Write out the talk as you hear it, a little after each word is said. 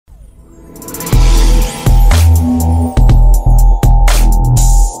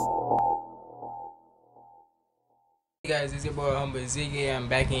It's your boy Humble Ziggy. I'm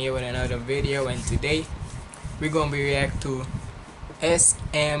back in here with another video, and today we're gonna be react to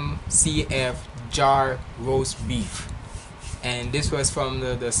SMCF jar roast beef. And this was from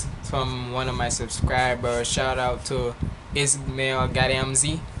from one of my subscribers. Shout out to Ismail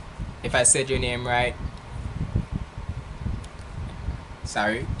Gadamzi. If I said your name right,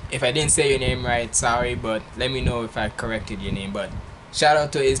 sorry. If I didn't say your name right, sorry, but let me know if I corrected your name. But shout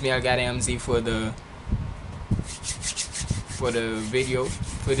out to Ismail Gadamzi for the video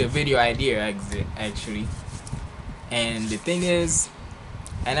idea actually. And the thing is,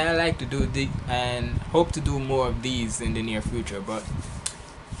 and I like to do and hope to do more of these in the near future, but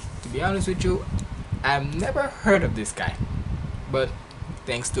to be honest with you, I've never heard of this guy, but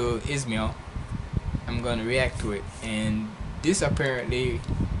thanks to Ismail, I'm gonna react to it. And this apparently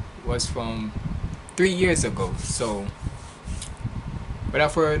was from 3 years ago, so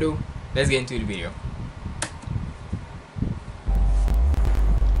without further ado, let's get into the video.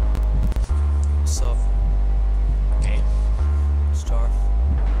 What's up? Okay. It's JARV.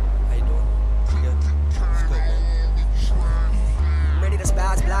 How you doing? Good? It's good, man. Ready to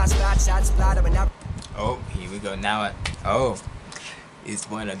blast, shots, splatter, and now. Oh, here we go. Now, it's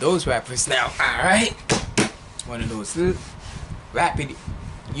one of those rappers now. Alright. One of those rapid.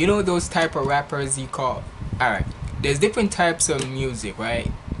 You know those type of rappers you call. Alright. There's different types of music, right?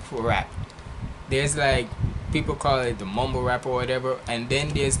 For rap. There's like, people call it the mumble rap or whatever. And then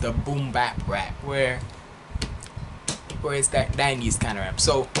there's the boom bap rap. Where it's that 90s kind of rap.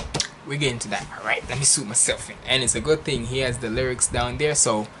 So, we get into that. Alright. Let me suit myself in. And it's a good thing he has the lyrics down there.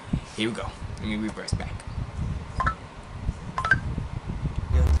 So, here we go. Let me reverse back.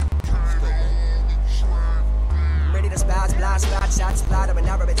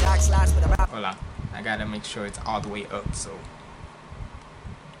 Hold on, I gotta make sure it's all the way up, so.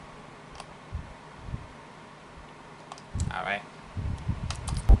 Alright.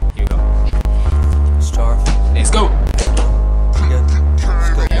 Here we go. It's JARV. Let's go! Good? It's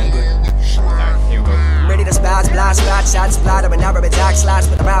good, I'm good. Alright, here we go. Ready to blast, shots, splatter, and never attack, slash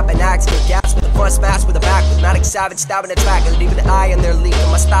with a rap and axe, get gas with a front smash with a back, with Matic Savage stabbing the track and leaving the eye in their leak.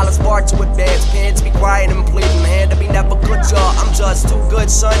 And my style is far too advanced, pants be crying and pleading, hand to me never good, y'all. I'm just too good,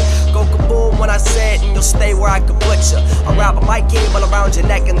 son. Go kaboom when I say it, and you'll stay where I can put ya. I wrap a mic cable around your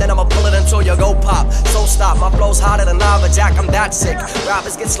neck, and then I'ma pull it until you go pop. So stop, my flow's hotter than lava jack, I'm that sick.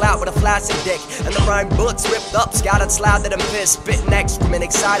 Rappers get slapped with a flaccid dick, and the rhyme books ripped up, scattered, slathered, and pissed. Spitting excrement,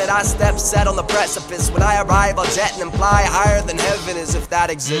 excited I step, set on the precipice. When I arrive, I'll jet and fly higher than heaven, as if that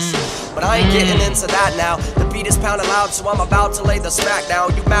exists. But I ain't getting into that now. The beat is pounding loud, so I'm about to lay the smack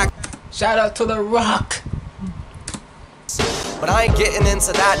down. You back. Shout out to The Rock. But I ain't getting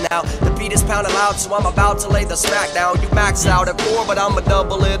into that now. The beat is pounding loud, so I'm about to lay the smack down. You max out at 4, but I'ma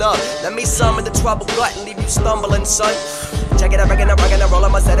double it up. Let me summon the trouble gut and leave you stumbling, son. Check it out, I'm roll,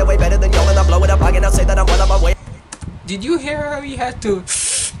 I'ma set it way better than y'all, and I blow it up, I can say that I'm well on my way. Did you hear how he had to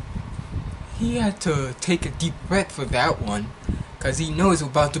take a deep breath for that one, cause he knows it's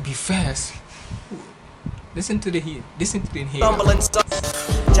about to be fast. Listen to the heat. Listen to the heat.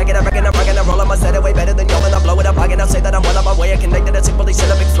 Check it out, I'm roll, I'ma set it way better than y'all, and I blow it up, I can say that I'm well on my way. I connected it simply,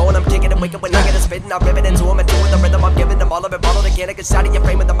 set a big flow, and I'm kicking and waking when I get it spitting. I rip it into him and doing the rhythm. I'm giving them all of it, follow the can. I get shot in your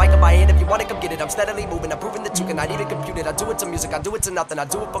frame with the mic in my hand. If you wanna come get it, I'm steadily moving. I'm proving that you cannot even compute it. I do it to music, I do it to nothing. I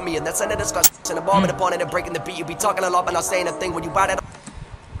do it for me, and that's in a discussion. I'm bombing upon it and breaking the beat. You be talking a lot, but not saying a thing when you buy that.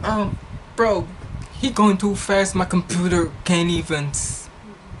 Bro, he going too fast. My computer can't even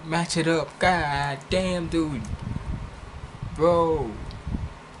match it up. God damn, dude. Bro.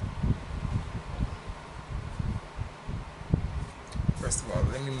 First of all,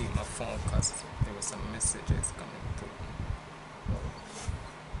 let me mute my phone because there was some messages coming through.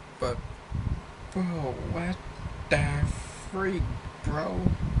 But, bro, what the freak, bro?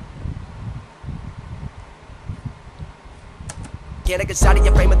 Can I get shot in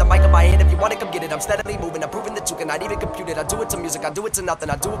your frame with the mic in my hand? If you wanna come get it, I'm steadily moving. I'm proving that you cannot even compute it. I do it to music, I do it to nothing.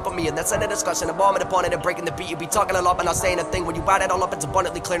 I do it for me, and that's in a discussion. I'm bombing upon it and breaking the beat. You be talking a lot, but not saying a thing. When you buy that all up, it's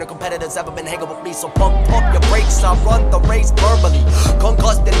abundantly clear. No competitors ever been hanging with me. So pump your brakes. I run the race verbally.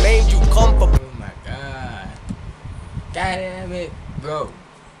 Concussed and maimed, you come for. Oh my god. God damn it, bro.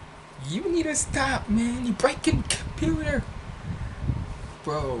 You need to stop, man. You breaking computer.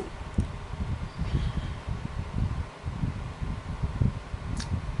 Bro.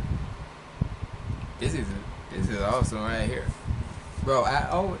 This is awesome right here, bro.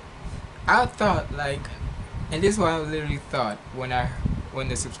 I thought, like, and this is what I literally thought when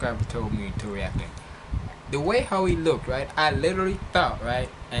the subscriber told me to react to him. The way how he looked, right? I literally thought, right?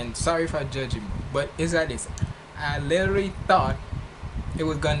 And sorry if I judge him, but it's like this. I literally thought it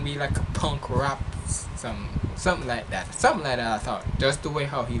was gonna be like a punk rap something like that. Something like that. I thought just the way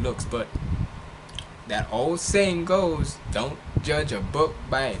how he looks, but that old saying goes, "Don't judge a book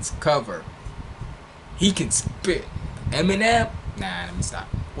by its cover." He can spit. Eminem? Nah, let me stop.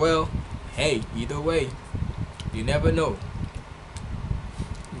 Well, hey, either way, you never know.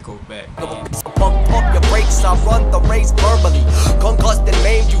 Go back. Pump your brakes, I run the race verbally. Concussed and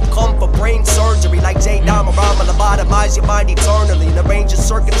maimed, you come for brain surgery. Like J. Dama Rama, lobotomize your mind eternally. And arrange your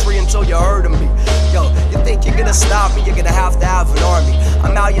circuitry until you heard of me. Yo, you think you're gonna stop me? You're gonna have to have an army.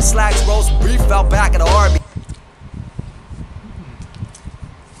 I'm out your slacks, roast beef out back at the army.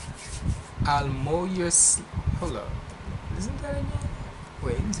 I'll mow your hold up. Isn't that again?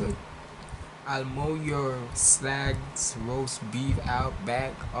 Wait, so I'll mow your slags roast beef out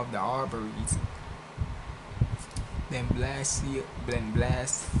back of the arbories. Then blast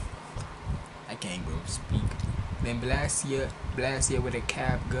I can't go speak. Then blast you with a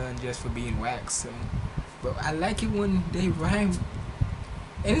cap gun just for being whacked, son. Bro, I like it when they rhyme.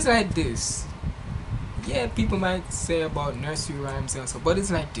 And it's like this. Yeah, people might say about nursery rhymes and so, but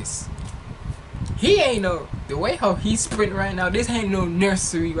it's like this. He ain't no, the way how he's sprinting right now, this ain't no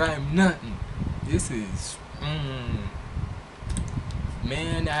nursery rhyme, nothing. This is,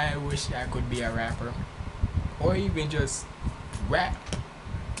 man, I wish I could be a rapper. Or even just rap.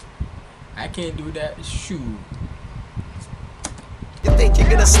 I can't do that, shoot. You think you're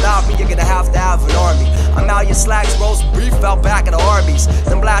gonna stop me, you're gonna have an army. I'm out your slacks, roast beef out back at the Arby's.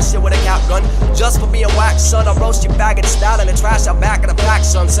 Then blast you with a cap gun, just for being whack, son. I'll roast your bag and style in the trash out back of the pack,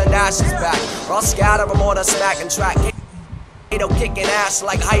 son. Send ashes back, or I'll scatter them on a smack and track. Kato kicking ass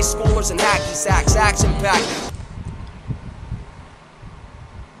like high schoolers and hacky sacks, action packed.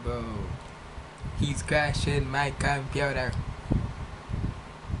 Bro, he's crashing my computer.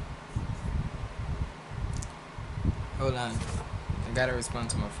 Hold on. I gotta respond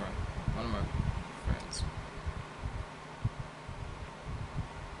to my friend. One of my friends.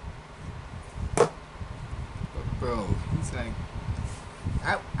 But bro, he's like,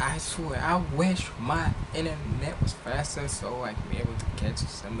 I swear, I wish my internet was faster so I could be able to catch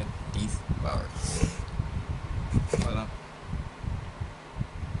some of these bars. Hold on.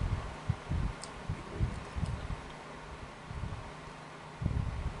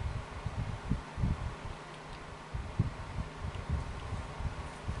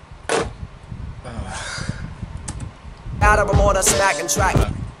 Out of them on a smack and track.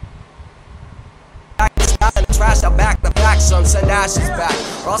 Trash out back the pack, son. Send ashes back,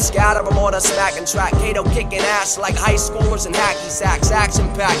 or I'll scatter them on a smack and track. Kato kicking ass like high schoolers and hacky sacks, action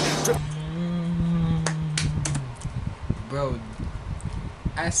packed. Bro,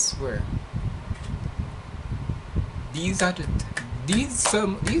 I swear, these are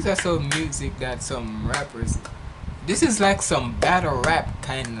some music that some rappers. This is like some battle rap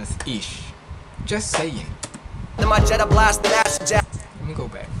kind of ish. Just saying. My Jetta blast ass jab. Let me go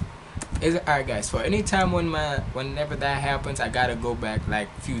back. Alright guys, for any time whenever that happens, I gotta go back like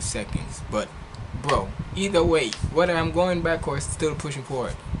few seconds. But bro, either way, whether I'm going back or still pushing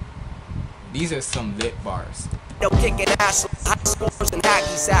forward, these are some lit bars. No kicking ass, high schoolers and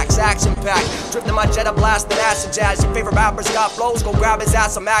hacky sacks, action packed. Dripped in my Jetta blast acid jazz. Your favorite rappers got flows, go grab his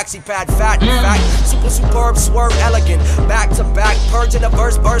ass a maxi pad. Fat and fact, super superb, swerve elegant. Back to back, purging a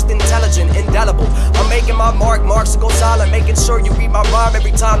verse, burst intelligent, indelible. I'm making my marks to go silent, making sure you read my rhyme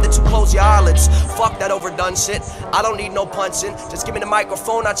every time that you close your eyelids. Fuck that overdone shit, I don't need no punching. Just give me the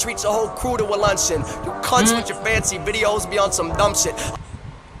microphone, I treat your whole crew to a luncheon. You cunts with your fancy videos be on some dumb shit.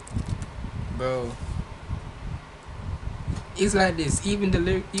 Bro, it's like this. Even though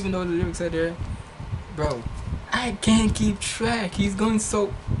the lyrics are there, bro, I can't keep track. He's going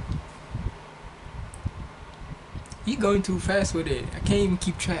too fast with it. I can't even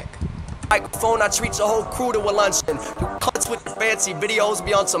keep track. Microphone, I treat your whole crew to a luncheon. You cunts with your fancy videos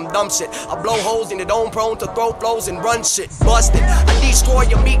be on some dumb shit. I blow holes in the dome, prone to throw flows and run shit. Busted, I destroy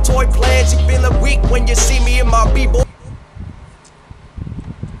your meat toy plans. You feeling weak when you see me in my b-boy.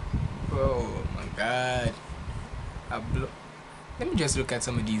 Bro, oh my god. Let me just look at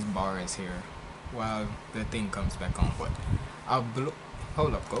some of these bars here while the thing comes back on. What?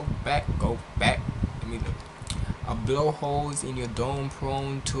 Hold up, go back. Let me look. I blow holes in your dome,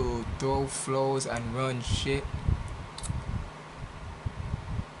 prone to throw flows and run shit.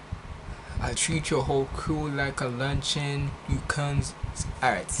 I treat your whole crew like a luncheon. You cunts.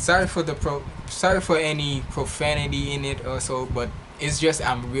 Alright, sorry for any profanity in it or so, but it's just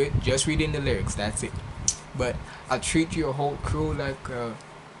just reading the lyrics, that's it. But I'll treat your whole crew like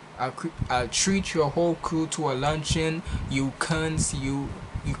I'll treat your whole crew to a luncheon. You cunts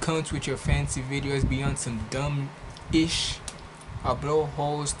with your fancy videos beyond some dumb ish. I blow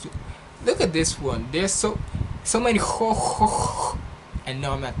holes Look at this one. There's so many and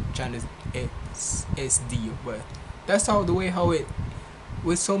no, I'm not trying to SD, but that's how the way how it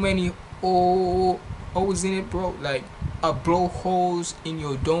with so many O's in it, bro. Like a blow holes in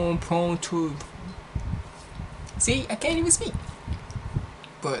your dome prone to. See, I can't even speak.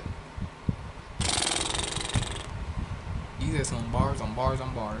 But these are some bars on bars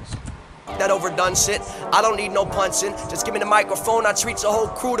on bars. That overdone shit, I don't need no punching. Just give me the microphone, I treat your whole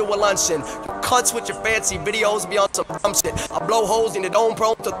crew to a luncheon. You cunts with your fancy videos be on some dumb shit. I blow holes in the dome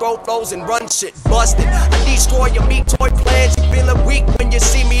prone to throw flows and run shit. Busted, I destroy your meat toy plans. You feeling weak when you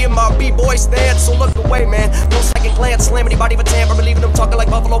see me in my b-boy stance. So look away, man, no second glance. Slam anybody with tamper, believing them talking like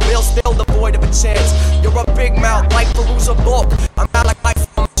Buffalo Bill. Still devoid of a chance. You're a big mouth like Perusa Bulk. I'm not like my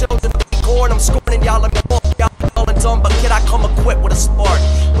children of the corn. I'm scorning y'all in the book. Y'all dull and dumb, but kid, I come equipped with a spark.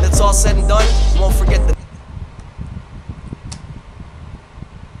 When it's all said and done, you won't forget the.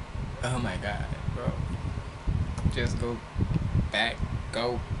 Oh my god, bro. Just go back,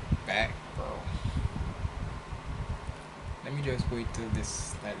 bro. Let me just wait till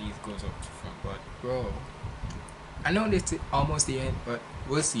this at least goes up front, but bro, I know this is almost the end, but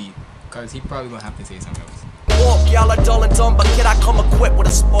we'll see, cause he probably gonna have to say something else. Walk, y'all are dull and dumb, but kid, I come equipped with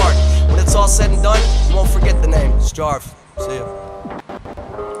a spark. When it's all said and done, you won't forget the name. It's JARV. See ya.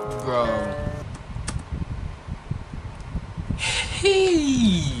 Bro.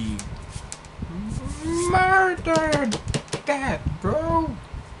 He murdered that, bro.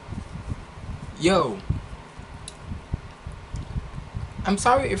 Yo. I'm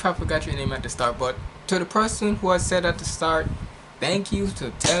sorry if I forgot your name at the start, but to the person who I said at the start, thank you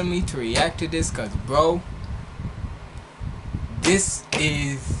to tell me to react to this, cause bro, this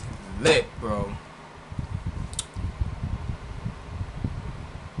is lit, bro.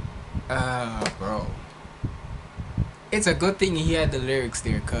 Bro, it's a good thing he had the lyrics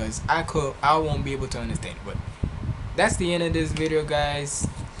there, cause I won't be able to understand it. But that's the end of this video, guys.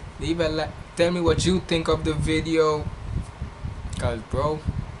 Leave a like, tell me what you think of the video, cause bro,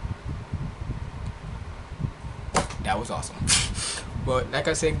 that was awesome. But like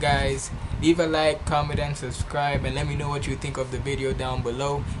I said, guys, leave a like, comment, and subscribe, and let me know what you think of the video down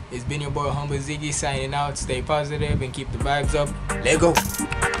below. It's been your boy Humble Ziggy signing out. Stay positive and keep the vibes up. Let go.